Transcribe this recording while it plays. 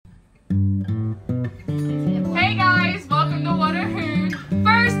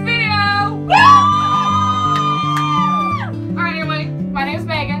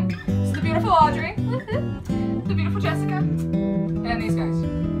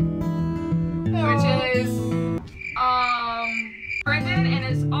is Brendan and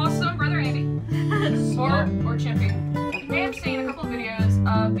his awesome brother Andy. or Chippy. You may have seen a couple of videos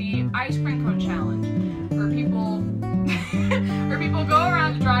of the ice cream cone challenge where people go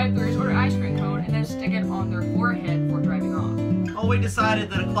around the drive-thrus, order ice cream cone, and then stick it on their forehead before driving off. Well, we decided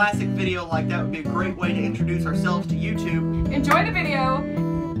that a classic video like that would be a great way to introduce ourselves to YouTube. Enjoy the video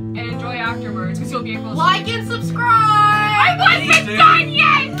and enjoy afterwards because you'll be able to like and subscribe! I wasn't done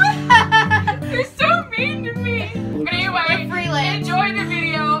yet! You're so mean to me! But anyway, enjoy the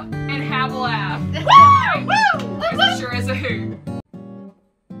video and have a laugh. Woo! Woo! This sure is a hoot.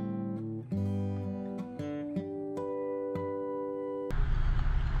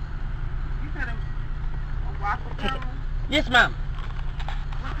 Yes, ma'am.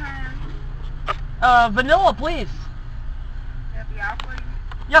 What kind? Vanilla, please. That'll be out for you.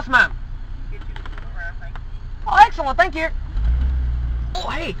 Yes, ma'am. Get you the food around, thank you. Oh, excellent, thank you. Oh,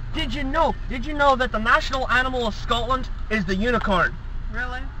 hey, did you know that the national animal of Scotland is the unicorn?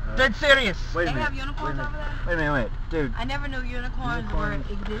 Really? Dead serious. They have unicorns over there? Wait a minute, dude. I never knew unicorns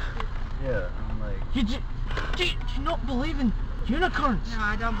existed. Yeah, I'm like... Do you not believe in unicorns? No,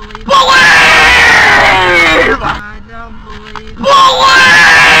 I don't believe it. Believe! I don't believe it. Believe! I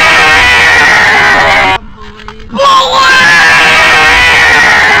don't believe it. Believe!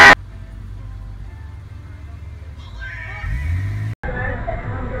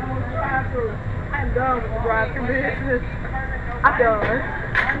 I'm done with the drive-thru business. I'm done.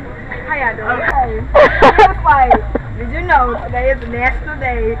 How y'all doing? Hey. It's like, did you know today is the National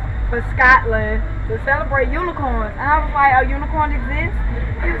Day for Scotland to celebrate unicorns? And I was like, oh, unicorns exist?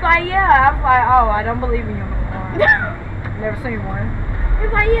 He was like, yeah. I was like, oh, I don't believe in unicorns. Never seen one. He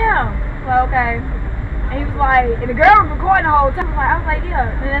was like, yeah. Well, okay. And he was like, and the girl was recording the whole time. I was like,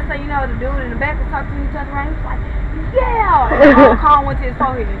 yeah. And then so you know, the dude in the back was talking to me, turned around. He was like, yeah. And the whole cone went to his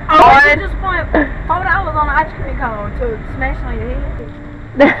forehead. Oh, you just spent $4 on an ice cream cone to smash on your head.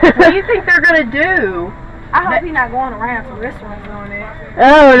 What do you think they're gonna do? I hope he's not going around to restaurants doing it.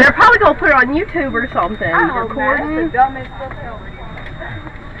 Oh, they're probably gonna put it on YouTube or something. I hope not. That's the dumbest stuff ever.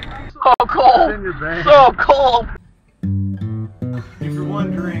 So cold. So cold. If you're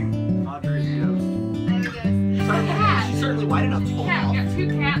wondering, Audrey's a ghost. She's certainly white enough to pull Cat. off. We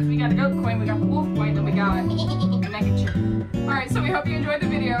got 2 cats, we got a goat coin, we got the wolf coin, then we got a naked chicken. Alright, so we hope you enjoyed the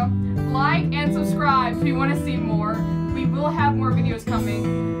video. Like and subscribe if you want to see more. We will have more videos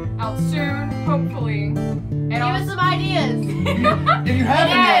coming out soon, hopefully. And Give us some ideas. If you have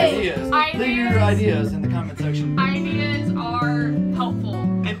any ideas, leave your ideas in the comment section. Ideas are helpful.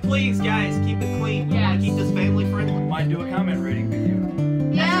 And please, guys, keep it clean. We want to keep this family friendly. Might do a comment rating video.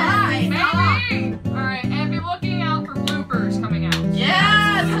 Yeah. Maybe. Alright, and be looking out for bloopers coming out.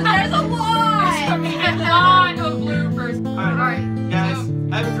 Yes, there's a lot. There's gonna be a lot of bloopers. Alright, guys,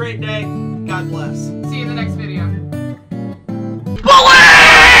 have a great day. God bless. See you in the next video.